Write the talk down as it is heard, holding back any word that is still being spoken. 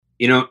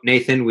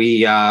Nathan,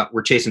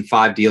 we're chasing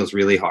 5 deals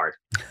really hard,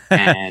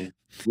 and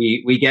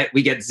we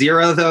get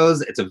 0 of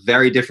those. It's a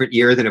very different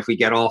year than if we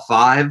get all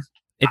 5.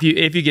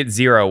 If you get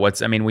 0,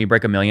 we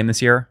break $1 million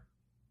this year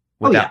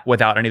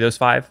without any of those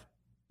 5.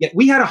 Yeah,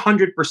 we had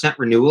 100%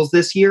 renewals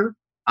this year.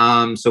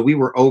 So we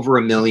were over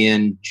 $1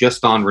 million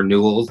just on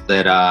renewals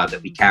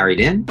that we carried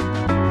in.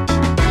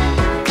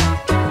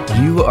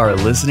 You are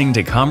listening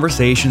to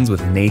Conversations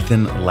with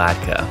Nathan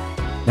Latka.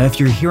 Now,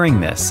 if you're hearing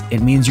this,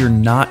 it means you're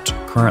not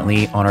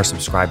currently on our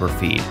subscriber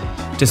feed.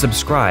 To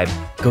subscribe,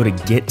 go to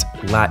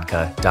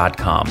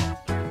getlatka.com.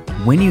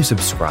 When you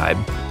subscribe,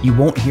 you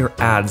won't hear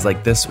ads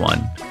like this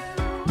one.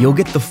 You'll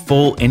get the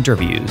full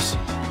interviews.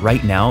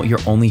 Right now, you're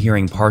only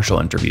hearing partial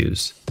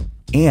interviews.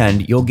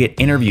 And you'll get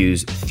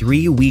interviews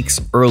 3 weeks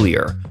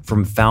earlier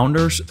from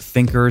founders,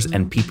 thinkers,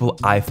 and people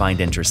I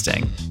find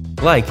interesting.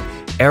 Like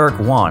Eric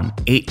Yuan,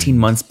 18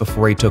 months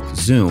before he took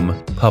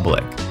Zoom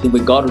public. We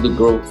got to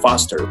grow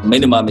faster.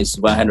 Minimum is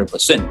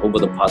 100% over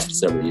the past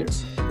several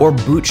years. Or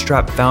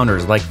bootstrap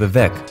founders like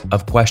Vivek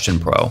of Question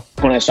Pro.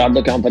 When I started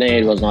the company,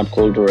 it was not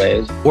cool to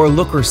raise. Or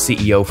Looker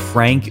CEO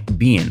Frank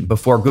Bean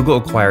before Google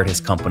acquired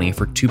his company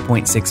for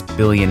 $2.6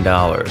 billion.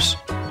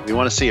 We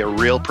want to see a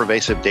real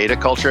pervasive data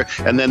culture,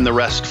 and then the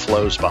rest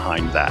flows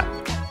behind that.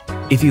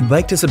 If you'd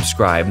like to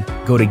subscribe,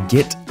 go to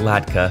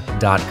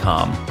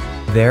getlatka.com.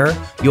 There,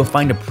 you'll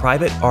find a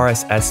private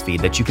RSS feed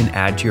that you can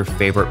add to your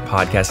favorite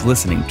podcast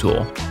listening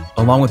tool,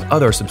 along with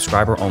other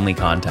subscriber-only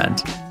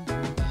content.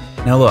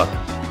 Now look,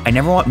 I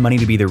never want money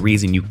to be the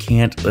reason you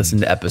can't listen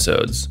to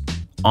episodes.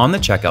 On the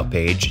checkout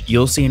page,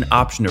 you'll see an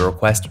option to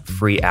request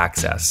free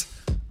access.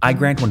 I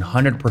grant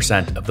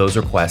 100% of those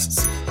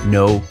requests,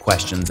 no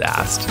questions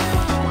asked.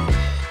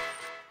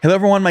 Hello,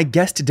 everyone. My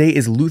guest today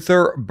is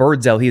Luther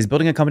Birdsell. He is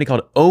building a company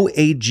called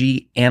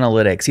OAG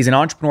Analytics. He's an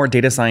entrepreneur,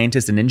 data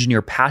scientist, and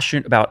engineer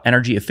passionate about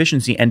energy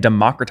efficiency and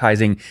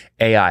democratizing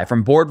AI.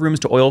 From boardrooms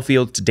to oil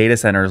fields to data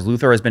centers,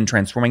 Luther has been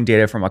transforming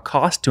data from a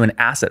cost to an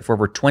asset for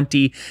over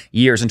 20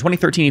 years. In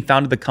 2013, he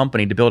founded the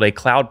company to build a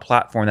cloud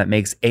platform that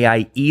makes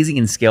AI easy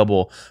and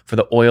scalable for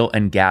the oil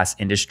and gas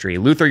industry.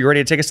 Luther, you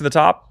ready to take us to the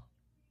top?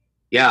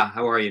 Yeah,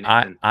 how are you,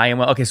 Nathan? I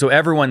am. Okay, so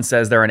everyone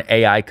says they're an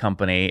AI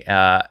company.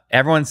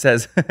 Everyone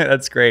says,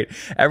 that's great.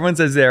 Everyone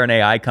says they're an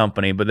AI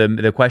company, but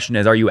the question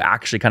is, are you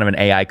actually kind of an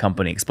AI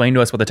company? Explain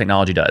to us what the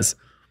technology does.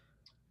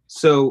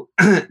 So,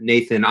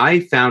 Nathan,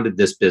 I founded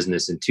this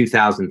business in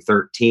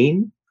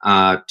 2013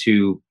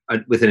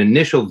 with an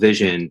initial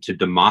vision to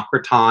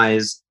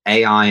democratize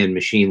AI and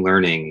machine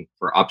learning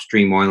for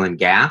upstream oil and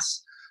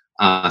gas,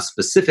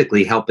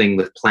 specifically helping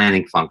with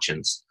planning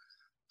functions.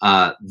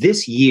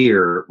 This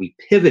year, we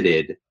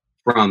pivoted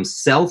from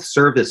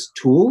self-service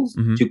tools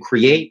to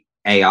create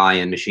AI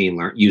and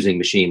using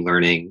machine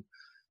learning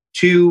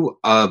to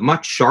a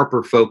much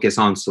sharper focus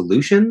on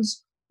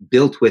solutions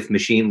built with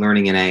machine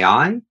learning and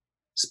AI.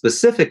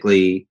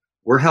 Specifically,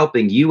 we're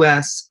helping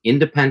U.S.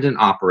 independent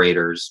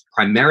operators,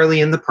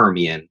 primarily in the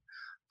Permian,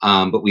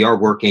 but we are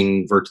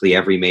working virtually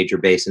every major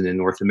basin in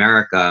North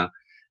America,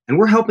 and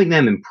we're helping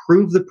them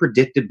improve the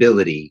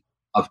predictability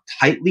of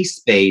tightly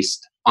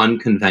spaced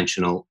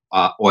unconventional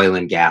oil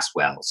and gas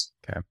wells.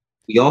 Okay.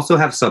 We also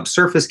have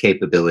subsurface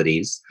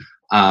capabilities,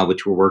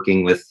 which we're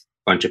working with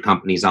a bunch of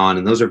companies on,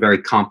 and those are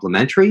very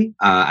complementary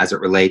as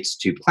it relates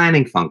to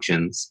planning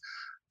functions.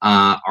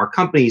 Our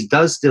companies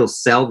does still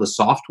sell the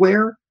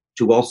software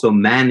to also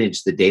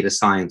manage the data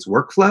science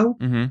workflow,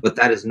 but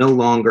that is no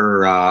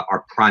longer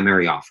our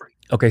primary offering.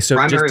 Okay, so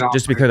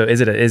just to be clear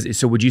though,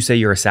 so would you say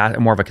you're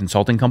more of a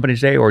consulting company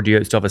today, or do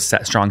you still have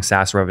a strong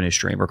SaaS revenue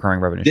stream, recurring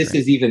revenue stream? This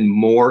is even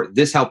more,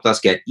 this helped us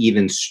get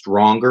even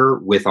stronger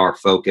with our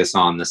focus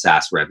on the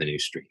SaaS revenue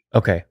stream.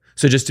 Okay,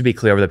 so just to be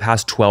clear, over the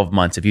past 12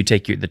 months, if you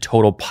take the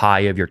total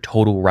pie of your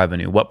total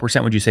revenue, what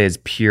percent would you say is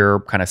pure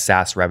kind of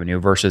SaaS revenue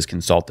versus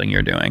consulting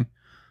you're doing?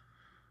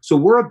 So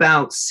we're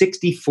about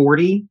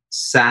 60-40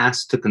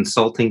 SaaS to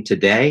consulting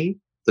today.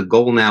 The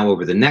goal now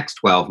over the next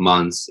 12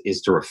 months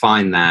is to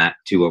refine that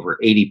to over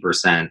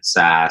 80%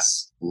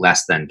 SaaS,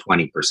 less than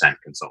 20%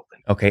 consulting.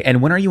 Okay.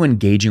 And when are you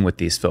engaging with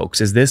these folks?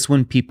 Is this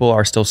when people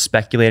are still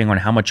speculating on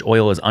how much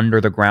oil is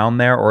under the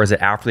ground there? Or is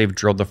it after they've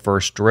drilled the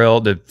first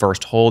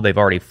hole, they've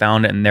already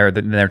found it, and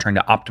they're trying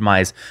to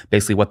optimize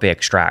basically what they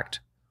extract?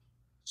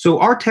 So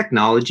our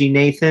technology,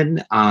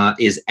 Nathan,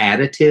 is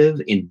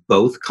additive in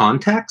both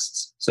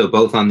contexts. So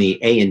both on the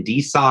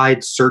A&D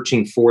side,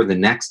 searching for the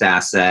next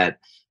asset,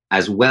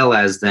 as well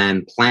as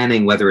then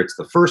planning whether it's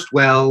the first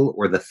well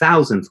or the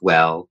 1,000th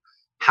well,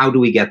 how do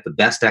we get the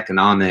best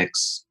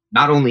economics,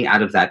 not only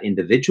out of that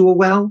individual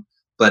well,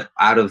 but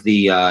out of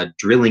the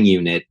drilling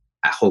unit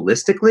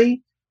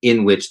holistically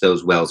in which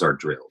those wells are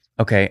drilled.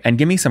 Okay, and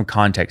give me some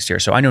context here.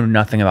 So I know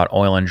nothing about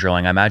oil and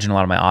drilling. I imagine a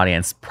lot of my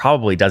audience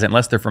probably doesn't,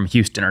 unless they're from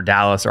Houston or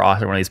Dallas or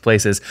Austin, one of these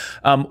places.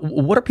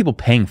 What are people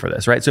paying for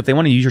this, right? So if they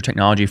want to use your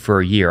technology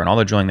for a year and all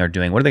the drilling they're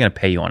doing, what are they going to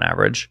pay you on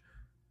average?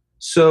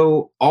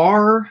 So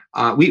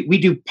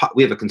we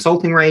have a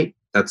consulting rate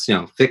that's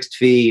fixed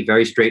fee,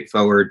 very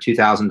straightforward,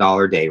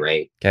 $2,000 day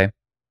rate. Okay.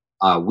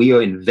 We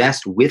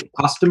invest with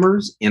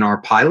customers in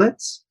our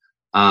pilots.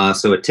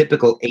 So a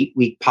typical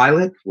 8-week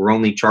pilot, we're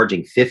only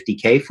charging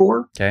 $50K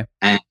for. Okay.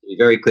 And to be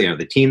very clear,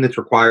 the team that's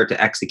required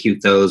to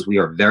execute those, we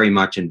are very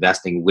much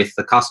investing with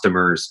the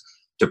customers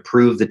to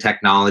prove the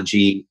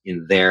technology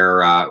in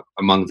their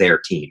among their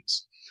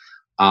teams.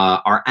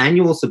 Our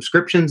annual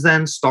subscriptions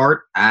then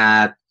start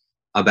at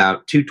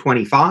about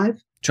 $225,000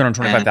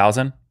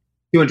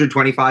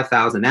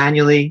 $225,000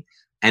 annually,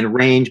 and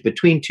range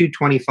between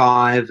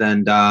 $225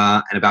 and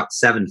about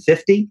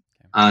 $750,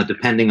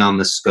 depending on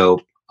the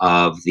scope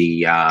of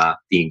the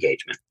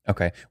engagement.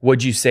 Okay.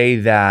 Would you say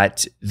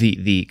that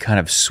the kind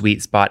of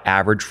sweet spot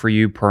average for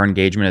you per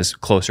engagement is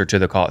closer to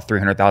the, call it,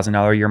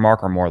 $300,000 a year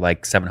mark, or more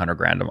like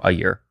 $700,000 a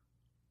year?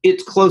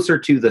 It's closer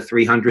to the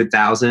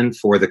 300,000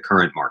 for the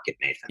current market,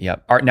 Nathan. Yeah.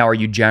 Now, are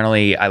you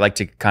generally, I like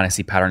to kind of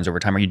see patterns over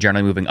time. Are you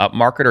generally moving up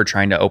market or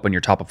trying to open your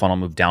top of funnel,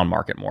 move down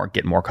market more,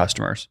 get more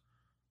customers?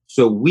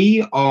 So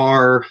we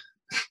are,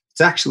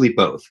 it's actually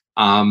both.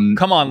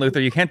 Come on,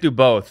 Luther, you can't do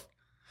both.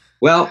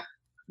 Well,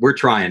 we're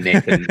trying,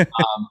 Nathan.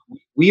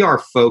 We are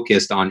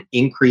focused on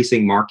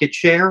increasing market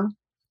share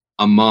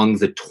among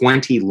the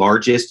 20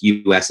 largest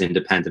U.S.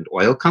 independent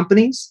oil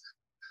companies.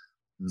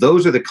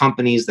 Those are the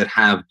companies that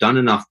have done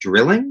enough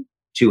drilling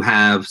to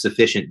have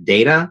sufficient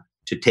data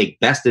to take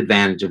best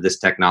advantage of this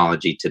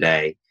technology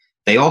today.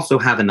 They also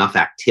have enough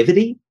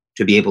activity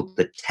to be able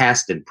to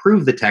test and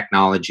prove the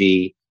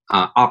technology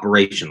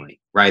operationally,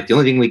 right? The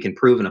only thing we can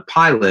prove in a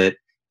pilot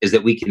is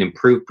that we can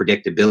improve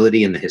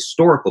predictability in the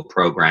historical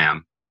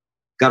program.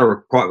 Got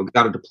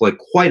to deploy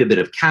quite a bit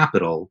of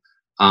capital.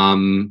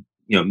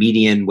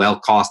 Median well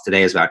cost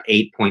today is about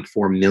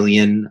 $8.4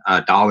 million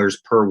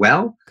per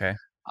well. Okay.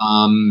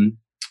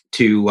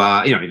 You've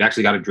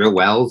actually got to drill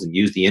wells and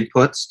use the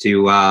inputs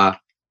to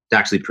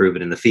actually prove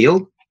it in the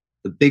field.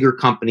 The bigger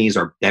companies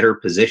are better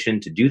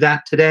positioned to do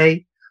that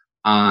today.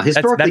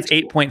 Historically, that's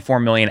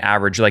 8.4 million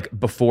average, like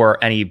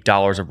before any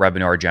dollars of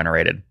revenue are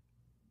generated.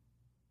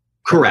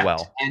 Correct.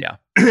 Well,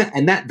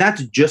 and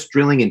that's just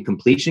drilling and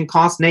completion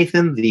costs,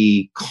 Nathan.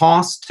 The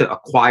cost to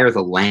acquire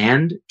the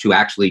land to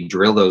actually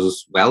drill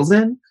those wells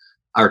in,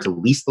 or to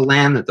lease the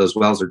land that those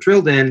wells are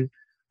drilled in,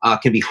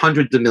 can be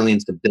hundreds of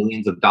millions to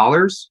billions of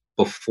dollars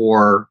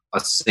before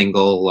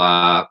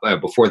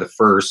before the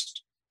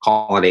first,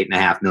 call it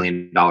 $8.5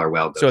 million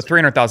well. So a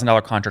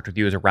 $300,000 contract with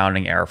you is a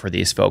rounding error for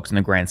these folks in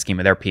the grand scheme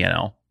of their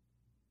P&L.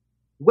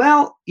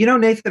 Well,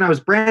 Nathan, I was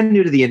brand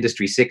new to the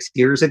industry 6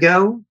 years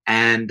ago,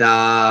 and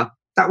that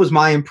was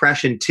my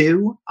impression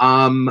too.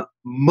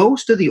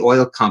 Most of the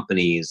oil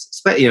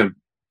companies,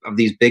 of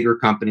these bigger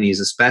companies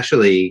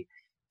especially,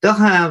 they'll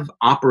have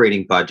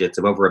operating budgets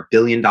of over $1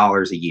 billion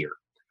a year.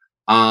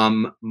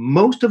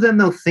 Most of them,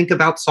 they'll think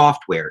about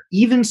software,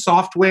 even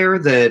software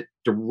that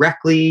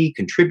directly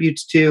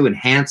contributes to,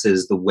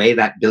 enhances the way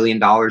that $1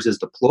 billion is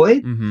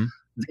deployed. Mm-hmm.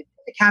 They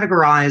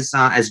categorize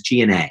as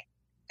G&A.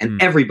 And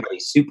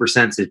everybody's super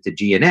sensitive to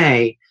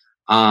G&A,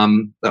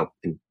 in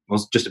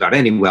most just about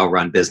any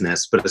well-run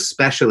business, but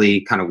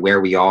especially kind of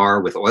where we are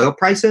with oil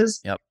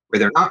prices, where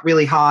they're not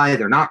really high,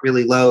 they're not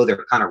really low,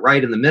 they're kind of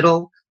right in the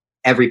middle.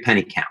 Every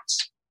penny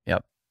counts.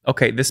 Yep.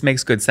 Okay, this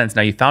makes good sense.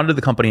 Now, you founded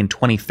the company in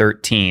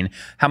 2013.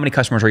 How many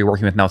customers are you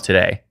working with now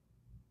today?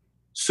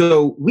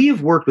 So we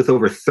have worked with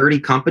over 30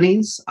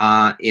 companies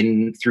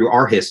through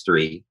our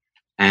history,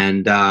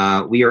 and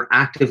we are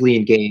actively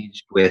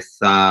engaged with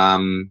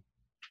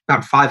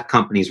about 5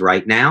 companies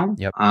right now,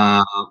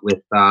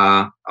 with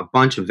a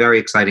bunch of very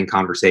exciting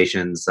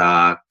conversations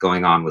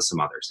going on with some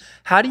others.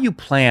 How do you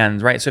plan,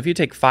 right? So if you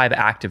take 5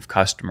 active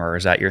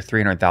customers at your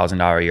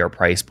 $300,000 a year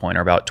price point,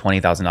 or about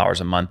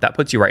 $20,000 a month, that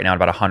puts you right now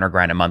at about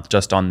 $100,000 a month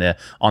just on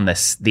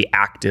the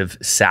active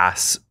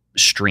SaaS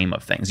stream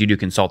of things. You do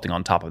consulting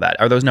on top of that.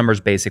 Are those numbers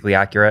basically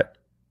accurate?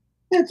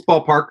 It's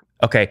ballpark.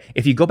 Okay.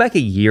 If you go back a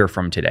year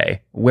from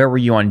today, where were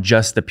you on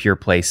just the pure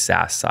play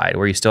SaaS side?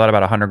 Were you still at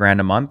about $100,000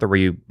 a month, or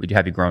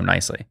have you grown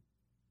nicely?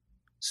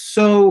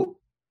 So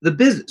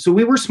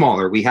we were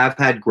smaller. We have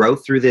had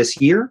growth through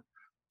this year.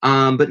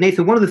 But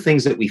Nathan, one of the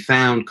things that we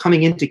found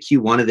coming into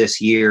Q1 of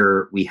this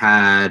year, we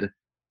had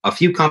a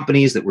few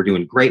companies that were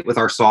doing great with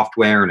our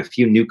software and a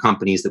few new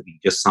companies that we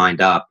just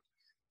signed up.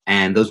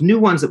 And those new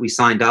ones that we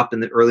signed up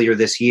earlier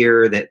this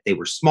year, that they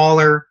were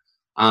smaller.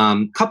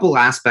 Couple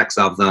aspects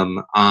of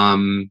them,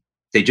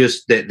 they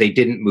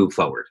didn't move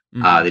forward.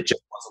 It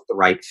just wasn't the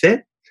right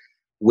fit,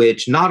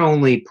 which not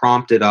only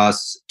prompted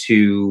us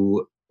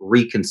to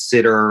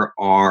reconsider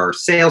our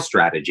sales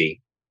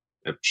strategy,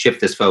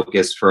 shift the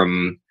focus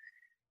to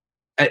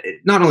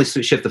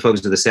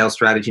the sales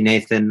strategy,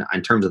 Nathan,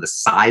 in terms of the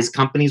size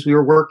companies we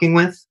were working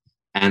with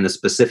and the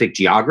specific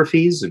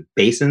geographies and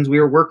basins we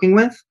were working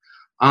with,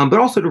 but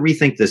also to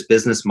rethink this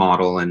business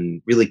model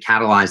and really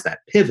catalyze that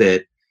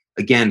pivot,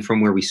 again,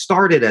 from where we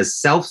started as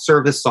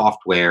self-service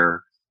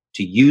software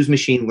to use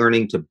machine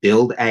learning to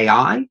build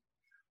AI,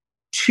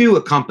 to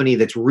a company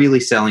that's really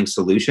selling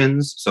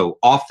solutions, so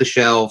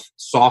off-the-shelf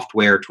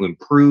software to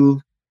improve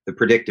the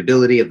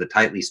predictability of the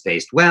tightly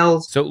spaced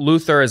wells. So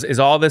Luther, is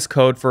all this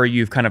code for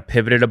you've kind of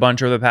pivoted a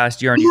bunch over the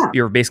past year, and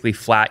you're basically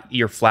flat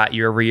year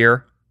over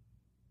year?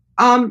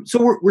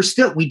 So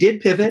we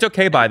did pivot. It's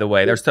okay, by the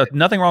way. There's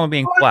nothing wrong with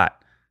being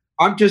flat.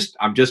 I'm just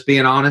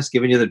being honest,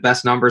 giving you the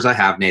best numbers I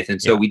have, Nathan.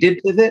 So we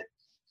did pivot.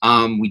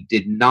 We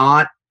did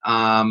not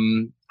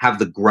have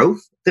the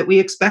growth that we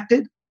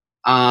expected.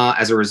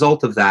 As a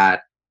result of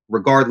that,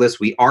 regardless,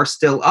 we are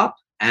still up,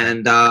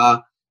 and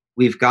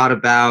we've got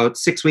about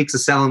 6 weeks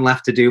of selling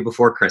left to do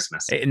before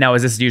Christmas. Now,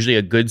 is this usually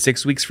a good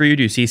 6 weeks for you?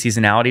 Do you see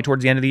seasonality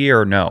towards the end of the year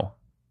or no?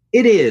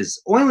 It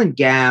is. Oil and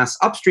gas,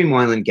 upstream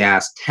oil and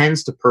gas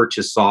tends to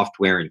purchase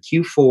software in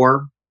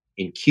Q4,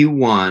 in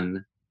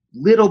Q1,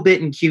 little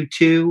bit in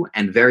Q2,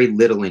 and very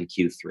little in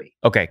Q3.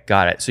 Okay,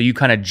 got it. So you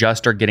kind of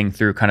just are getting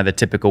through kind of the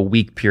typical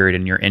week period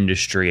in your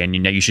industry, and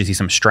you should see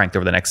some strength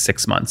over the next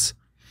 6 months.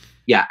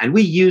 Yeah, and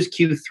we used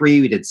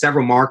Q3. We did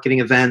several marketing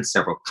events,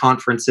 several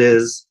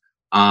conferences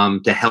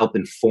to help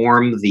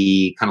inform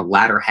the kind of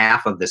latter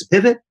half of this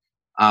pivot,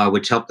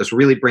 which helped us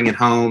really bring it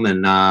home.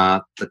 And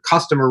the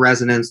customer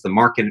resonance, the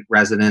market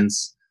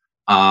resonance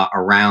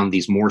around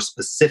these more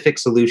specific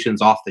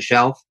solutions off the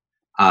shelf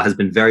has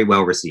been very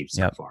well received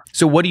so far.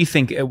 So what do you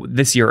think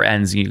this year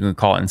ends? You can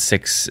call it in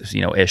 6,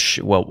 ish,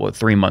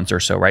 3 months or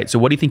so, right? So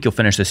what do you think you'll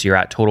finish this year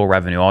at total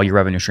revenue, all your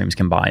revenue streams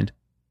combined?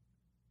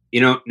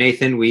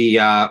 Nathan,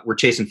 we're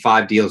chasing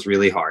 5 deals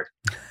really hard,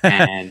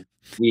 and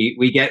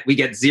we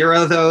get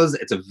 0 of those.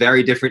 It's a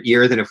very different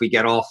year than if we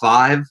get all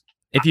 5.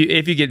 If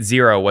you get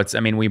 0,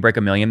 we break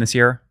 $1 million this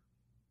year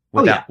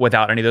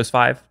without any of those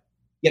 5?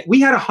 Yeah, we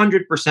had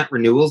 100%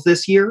 renewals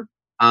this year.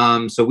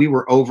 So we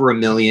were over $1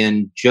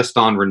 million just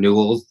on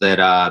renewals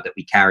that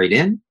we carried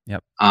in.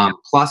 Yep.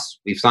 Plus,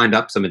 we've signed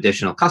up some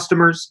additional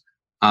customers.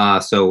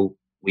 So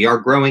we are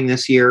growing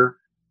this year.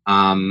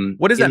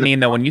 What does that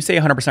mean, though, when you say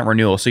 100%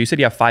 renewal? So you said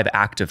you have 5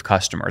 active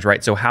customers,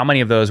 right? So how many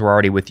of those were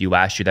already with you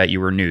last year that you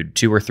renewed?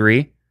 2 or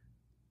 3?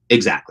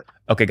 Exactly.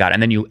 Okay, got it.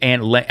 And then you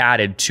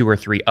added 2 or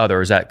 3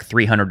 others at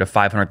 300 to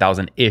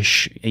 500,000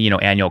 ish,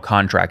 annual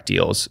contract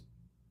deals.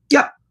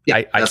 Yep.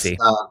 Yeah, I see.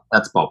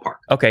 That's ballpark.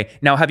 Okay.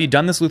 Now, have you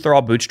done this, Luther,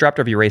 all bootstrapped,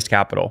 or have you raised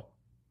capital?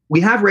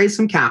 We have raised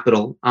some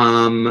capital.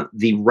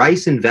 The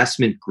Rice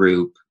Investment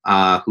Group,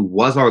 who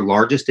was our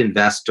largest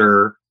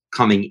investor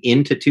coming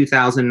into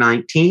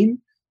 2019,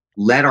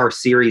 led our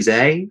Series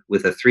A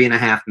with a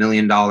 $3.5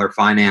 million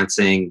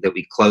financing that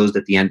we closed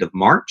at the end of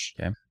March.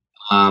 Okay.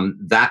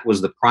 That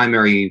was the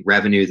primary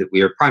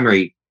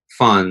primary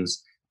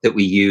funds that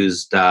we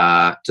used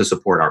to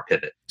support our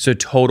pivot. So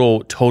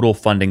total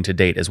funding to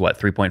date is what,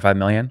 3.5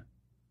 million?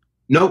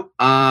 Nope.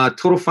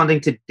 Total funding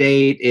to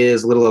date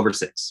is a little over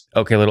 6.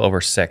 Okay, a little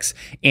over 6.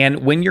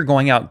 And when you're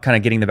going out kind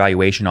of getting the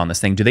valuation on this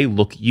thing, do they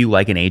look at you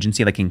like an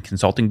agency, like in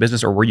consulting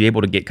business, or were you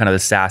able to get kind of the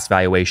SaaS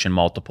valuation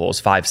multiples,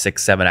 5,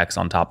 6, 7x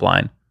on top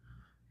line?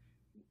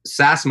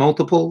 SaaS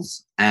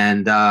multiples,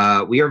 and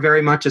we are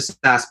very much a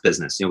SaaS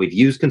business. We've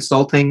used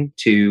consulting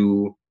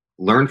to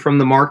learn from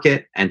the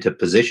market and to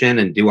position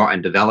and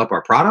develop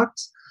our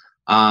products.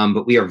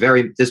 But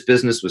this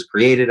business was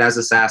created as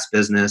a SaaS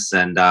business,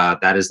 and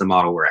that is the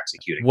model we're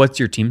executing. What's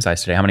your team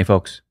size today? How many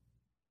folks?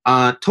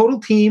 Total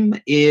team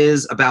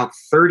is about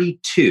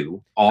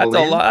 32.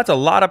 That's a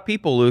lot of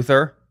people,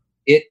 Luther.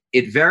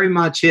 It very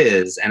much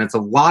is, and it's a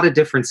lot of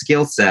different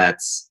skill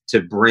sets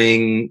to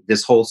bring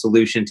this whole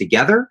solution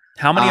together.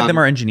 How many of them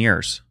are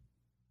engineers?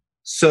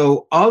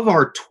 So of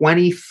our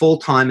 20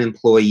 full-time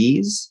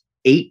employees,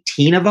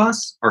 18 of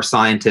us are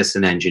scientists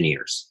and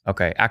engineers.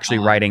 Okay, actually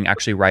writing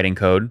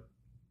code.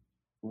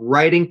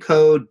 Writing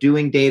code,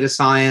 doing data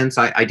science.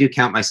 I do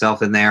count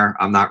myself in there.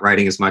 I'm not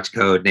writing as much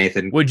code,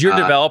 Nathan. Would your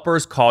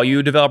developers call you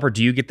a developer?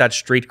 Do you get that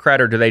street cred,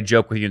 or do they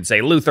joke with you and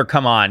say, Luther,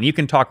 come on, you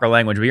can talk our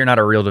language, but you're not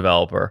a real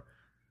developer?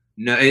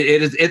 No,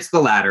 it's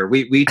the latter.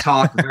 We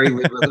talk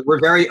we're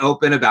very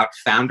open about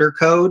founder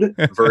code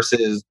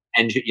versus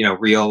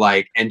real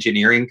like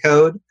engineering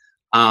code.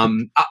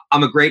 I'm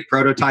a great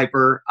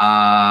prototyper.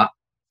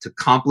 To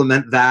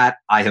complement that,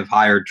 I have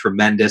hired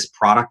tremendous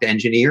product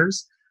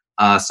engineers,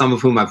 some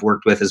of whom I've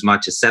worked with as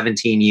much as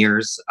 17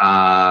 years,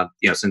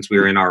 since we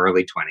were in our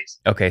early 20s.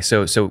 Okay,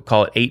 so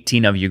call it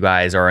 18 of you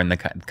guys are in the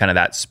kind of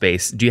that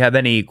space. Do you have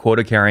any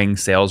quota-carrying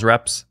sales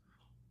reps?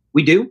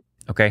 We do.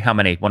 Okay, how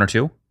many? 1 or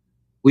 2?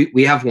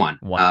 We have one.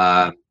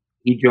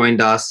 He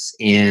joined us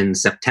in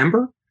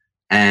September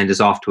and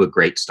is off to a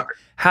great start.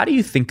 How do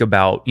you think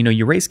about,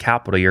 you raise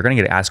capital, you're going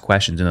to get asked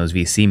questions in those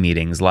VC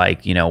meetings,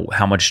 like,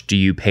 how much do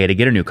you pay to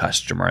get a new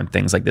customer and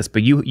things like this.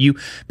 But you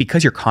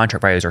because your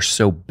contract values are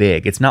so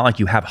big, it's not like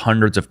you have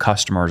hundreds of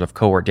customers of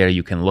cohort data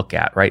you can look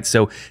at, right?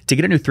 So to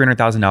get a new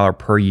 $300,000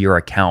 per year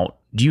account,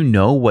 do you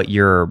know what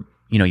your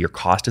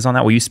cost is on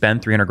that? Will you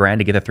spend $300,000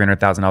 to get a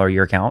 $300,000 a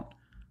year account?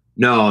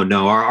 No.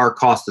 Our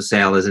cost of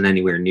sale isn't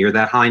anywhere near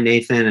that high,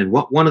 Nathan. And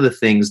one of the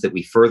things that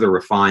we further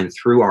refined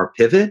through our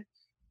pivot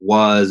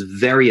was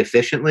very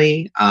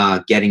efficiently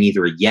getting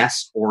either a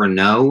yes or a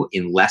no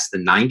in less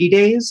than 90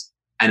 days,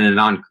 and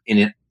on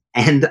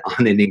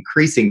an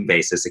increasing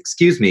basis,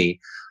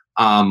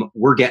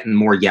 we're getting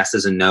more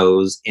yeses and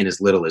nos in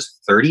as little as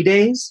 30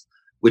 days,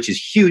 which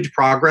is huge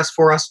progress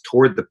for us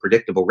toward the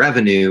predictable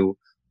revenue,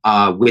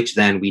 which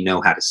then we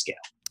know how to scale.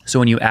 So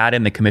when you add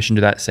in the commission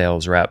to that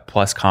sales rep,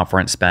 plus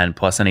conference spend,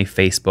 plus any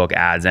Facebook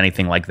ads,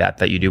 anything like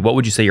that you do, what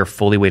would you say your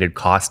fully weighted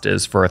cost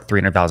is for a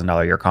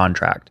 $300,000 a year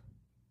contract?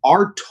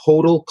 Our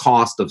total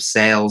cost of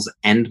sales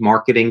and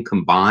marketing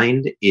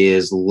combined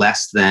is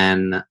less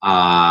than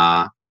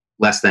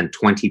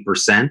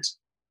 20%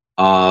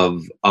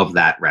 of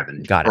that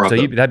revenue. Got it. So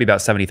that'd be about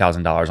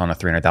 $70,000 on a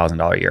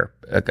 $300,000 a year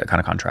kind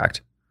of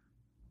contract.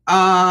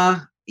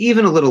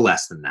 Even a little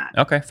less than that.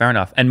 Okay, fair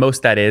enough. And most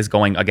of that is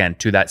going again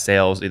to that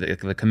sales,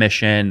 the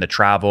commission, the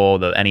travel,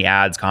 any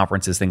ads,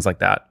 conferences, things like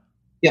that.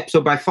 Yep.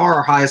 So by far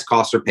our highest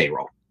costs are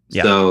payroll.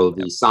 Yep. So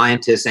the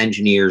scientists,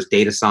 engineers,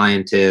 data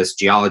scientists,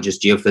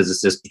 geologists,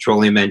 geophysicists,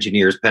 petroleum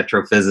engineers,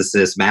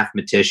 petrophysicists,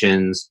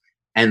 mathematicians,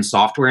 and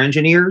software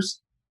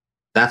engineers.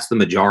 That's the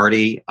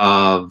majority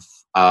of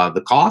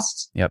the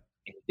costs. Yep.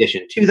 In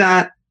addition to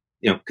that,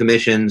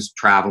 commissions,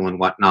 travel, and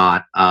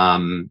whatnot.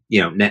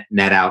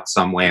 Net out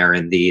somewhere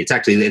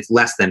it's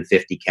less than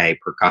 $50K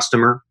per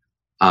customer.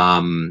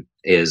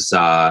 Is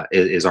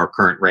our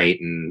current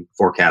rate and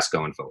forecast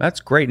going forward.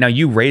 That's great. Now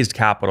you raised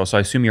capital, so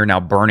I assume you're now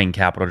burning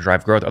capital to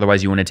drive growth.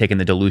 Otherwise, you wouldn't have taken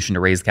the dilution to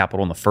raise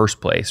capital in the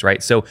first place,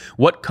 right? So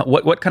what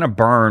kind of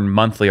burn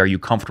monthly are you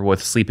comfortable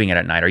with sleeping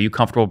at night? Are you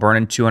comfortable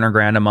burning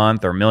 $200,000 a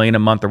month or $1 million a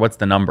month, or what's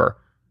the number?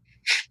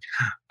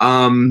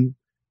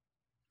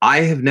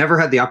 I have never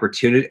had the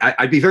opportunity.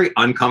 I'd be very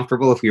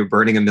uncomfortable if we were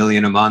burning $1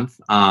 million a month.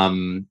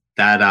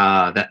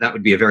 That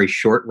would be a very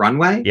short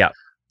runway. Yeah.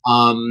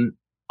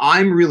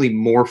 I'm really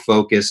more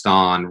focused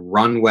on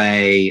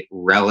runway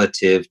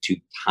relative to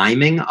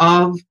timing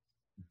of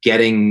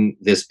getting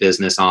this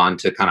business on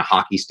to kind of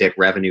hockey stick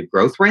revenue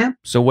growth ramp.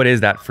 So what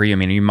is that for you? I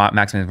mean, are you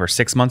maximizing for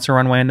 6 months of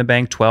runway in the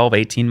bank, 12,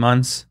 18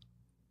 months?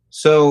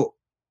 So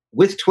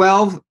with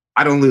 12,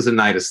 I don't lose a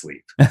night of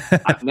sleep.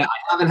 I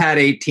haven't had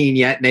 18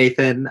 yet,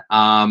 Nathan.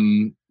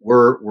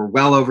 We're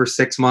well over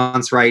 6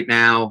 months right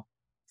now.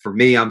 For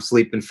me, I'm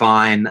sleeping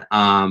fine.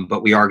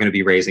 But we are going to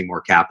be raising more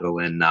capital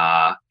in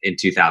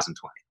 2020.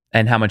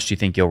 And how much do you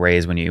think you'll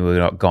raise when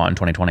you go on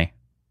 2020?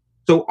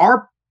 So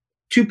our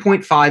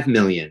 $2.5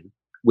 million,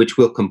 which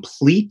will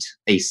complete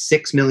a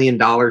 $6 million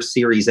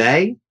Series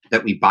A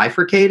that we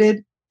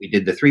bifurcated. We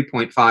did the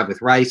 3.5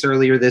 with Rice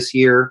earlier this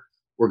year.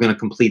 We're going to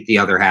complete the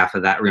other half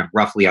of that,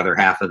 roughly other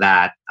half of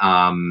that,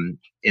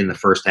 in the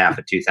first half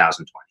of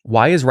 2020.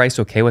 Why is Rice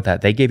okay with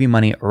that? They gave you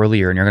money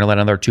earlier and you're going to let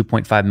another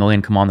 2.5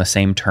 million come on the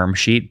same term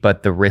sheet,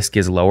 but the risk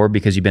is lower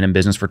because you've been in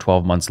business for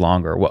 12 months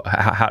longer.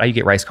 How do you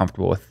get Rice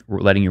comfortable with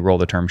letting you roll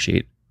the term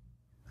sheet?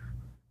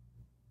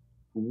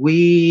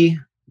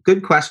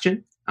 Good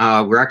question.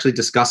 We're actually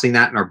discussing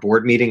that in our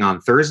board meeting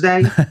on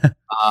Thursday.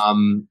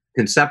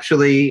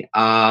 Conceptually,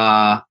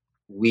 we're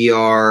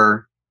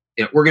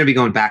going to be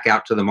going back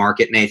out to the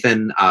market,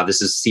 Nathan.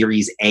 This is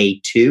Series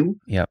A2.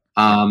 Yep.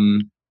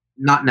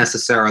 Not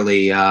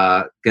necessarily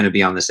going to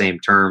be on the same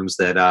terms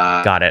that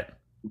got it.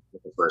 The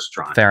first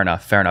tranche. Fair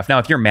enough. Now,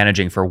 if you're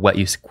managing for what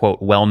you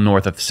quote well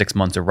north of 6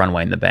 months of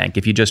runway in the bank,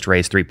 if you just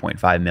raised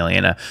 3.5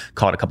 million,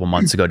 call it a couple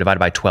months ago, divided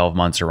by 12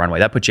 months of runway,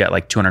 that puts you at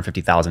like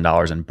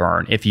 $250,000 in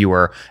burn. If you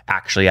were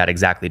actually at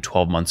exactly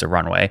 12 months of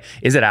runway,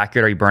 is it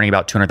accurate? Are you burning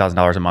about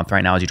 $200,000 a month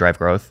right now as you drive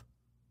growth?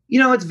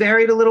 It's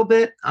varied a little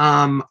bit.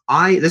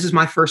 This is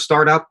my first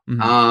startup.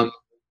 Mm-hmm.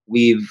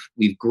 We've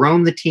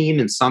grown the team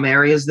in some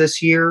areas this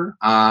year.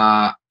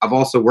 I've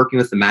also working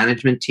with the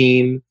management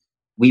team.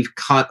 We've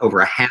cut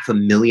over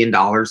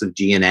 $500,000 of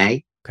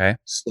G&A. Okay.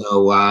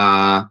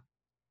 So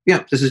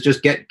this is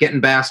just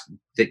getting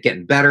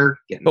better.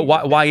 But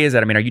why is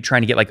that? I mean, are you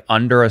trying to get like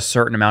under a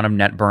certain amount of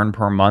net burn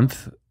per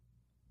month?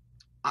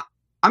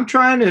 We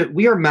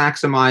are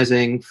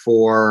maximizing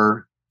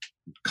for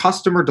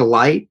customer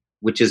delight,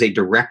 which is a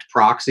direct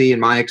proxy, in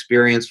my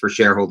experience, for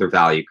shareholder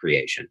value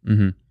creation.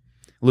 Mm-hmm.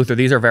 Luther,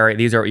 you're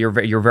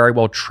very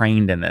well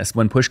trained in this.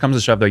 When push comes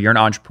to shove, though, you're an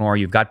entrepreneur.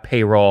 You've got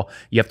payroll.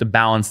 You have to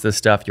balance this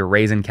stuff. You're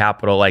raising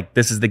capital. Like,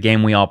 this is the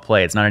game we all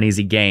play. It's not an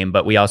easy game,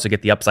 but we also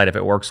get the upside if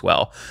it works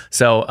well.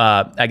 So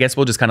I guess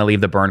we'll just kind of leave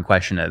the burn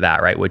question at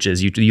that, right? Which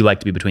is you like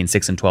to be between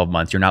 6 and 12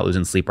 months. You're not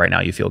losing sleep right now.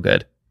 You feel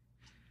good.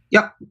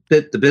 Yep.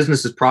 The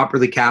business is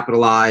properly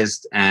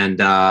capitalized and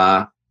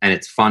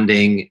it's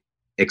funding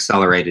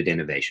accelerated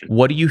innovation.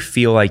 What do you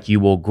feel like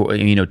you will grow,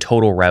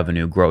 total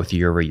revenue growth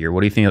year over year?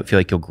 What do you feel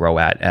like you'll grow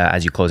at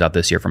as you close out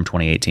this year from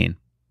 2018?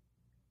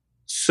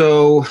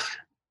 So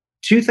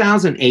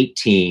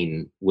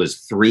 2018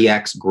 was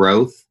 3x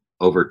growth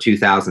over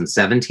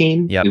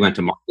 2017. Yep. We went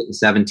to market in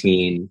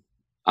 17.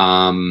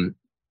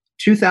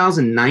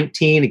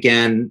 2019,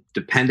 again,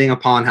 depending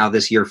upon how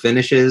this year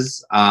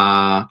finishes,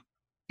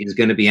 is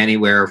going to be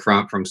anywhere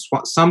from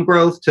some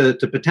growth to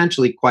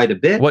potentially quite a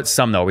bit. What's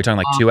some, though? Are we talking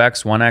like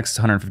 2x, 1x,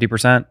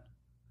 150%?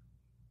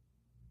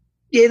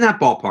 In that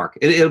ballpark.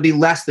 It'll be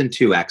less than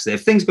 2x.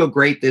 If things go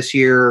great this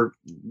year,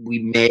 we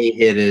may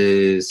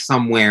hit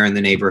somewhere in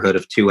the neighborhood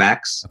of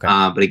 2x.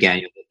 Okay. But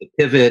again, the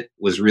pivot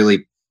was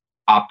really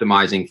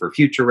optimizing for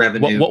future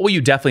revenue. What will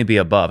you definitely be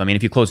above? I mean,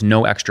 if you close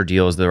no extra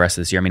deals the rest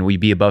of this year, will you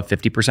be above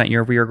 50%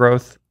 year over year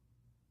growth?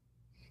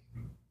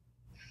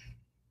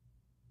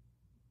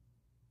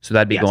 So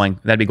that'd be Yes.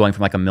 going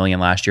from like 1 million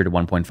last year to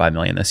 1.5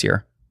 million this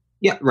year.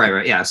 Yeah,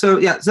 right. Yeah. So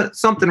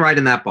something right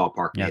in that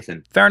ballpark, Yeah.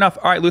 Nathan. Fair enough.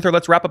 All right, Luther,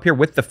 let's wrap up here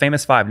with the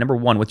famous 5. Number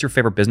 1, what's your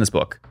favorite business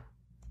book?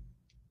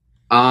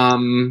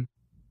 I'm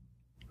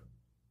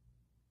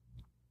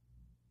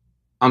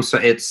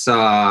sorry. It's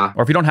Or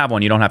if you don't have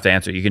one, you don't have to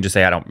answer. You can just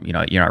say,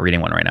 you're not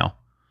reading one right now.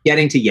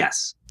 Getting to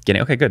Yes.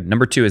 Okay, good.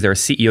 Number 2, is there a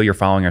CEO you're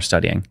following or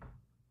studying?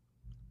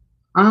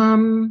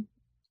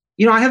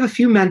 I have a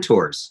few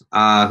mentors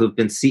who've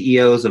been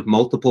CEOs of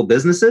multiple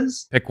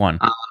businesses, Pick one.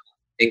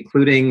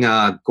 including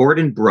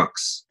Gordon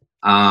Brooks.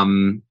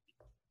 Gordon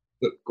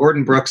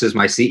Brooks is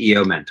my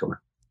CEO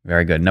mentor.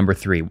 Very good. Number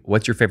 3,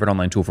 what's your favorite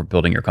online tool for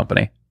building your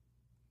company?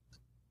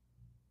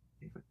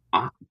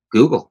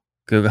 Google.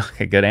 Google.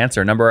 Okay, good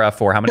answer. Number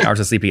 4, how many hours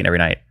of sleep you get every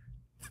night?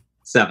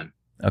 7.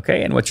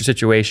 Okay, and what's your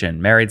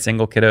situation? Married,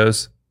 single,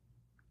 kiddos?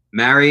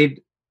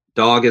 Married.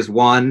 Dog is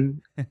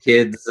 1.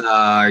 Kids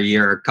are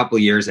a couple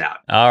years out.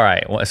 All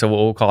right, so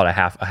we'll call it a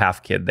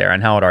half kid there.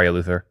 And how old are you,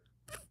 Luther?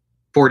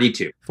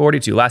 42.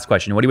 42. Last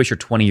question. What do you wish your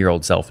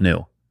 20-year-old self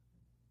knew?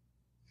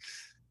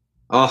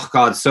 Oh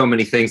God, so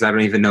many things. I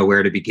don't even know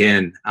where to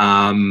begin.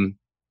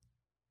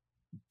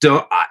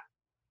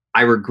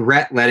 I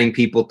regret letting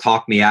people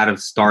talk me out of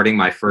starting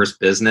my first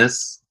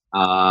business.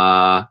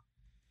 So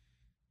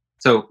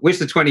wish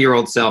the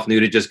 20-year-old self knew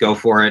to just go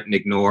for it and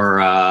ignore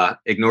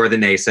the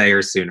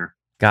naysayers sooner.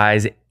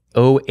 Guys,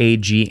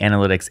 OAG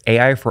Analytics,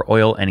 AI for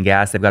oil and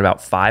gas. They've got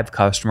about 5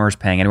 customers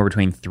paying anywhere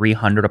between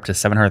 $300,000 up to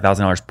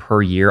 $700,000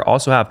 per year.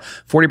 Also have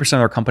 40% of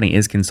their company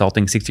is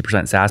consulting,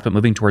 60% SaaS, but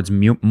moving towards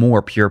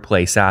more pure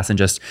play SaaS and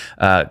just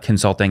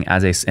consulting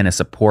in a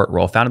support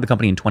role. Founded the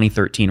company in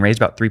 2013, raised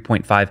about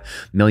 $3.5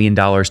 million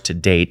to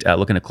date.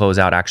 Looking to close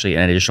out actually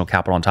an additional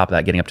capital on top of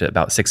that, getting up to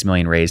about $6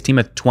 million raised. Team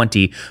of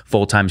 20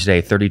 full-time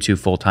today, 32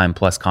 full-time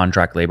plus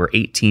contract labor,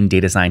 18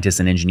 data scientists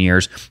and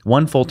engineers,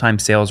 1 full-time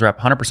sales rep,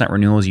 100%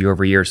 renewals year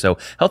over year. So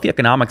healthy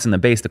economics in the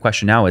base. The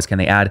question now is, can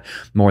they add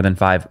more than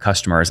 5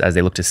 customers as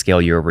they look to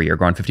scale year over year,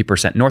 growing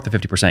 50%, north of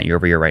 50% year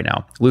over year right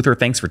now. Luther,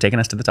 thanks for taking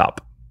us to the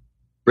top.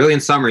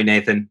 Brilliant summary,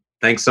 Nathan.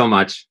 Thanks so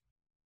much.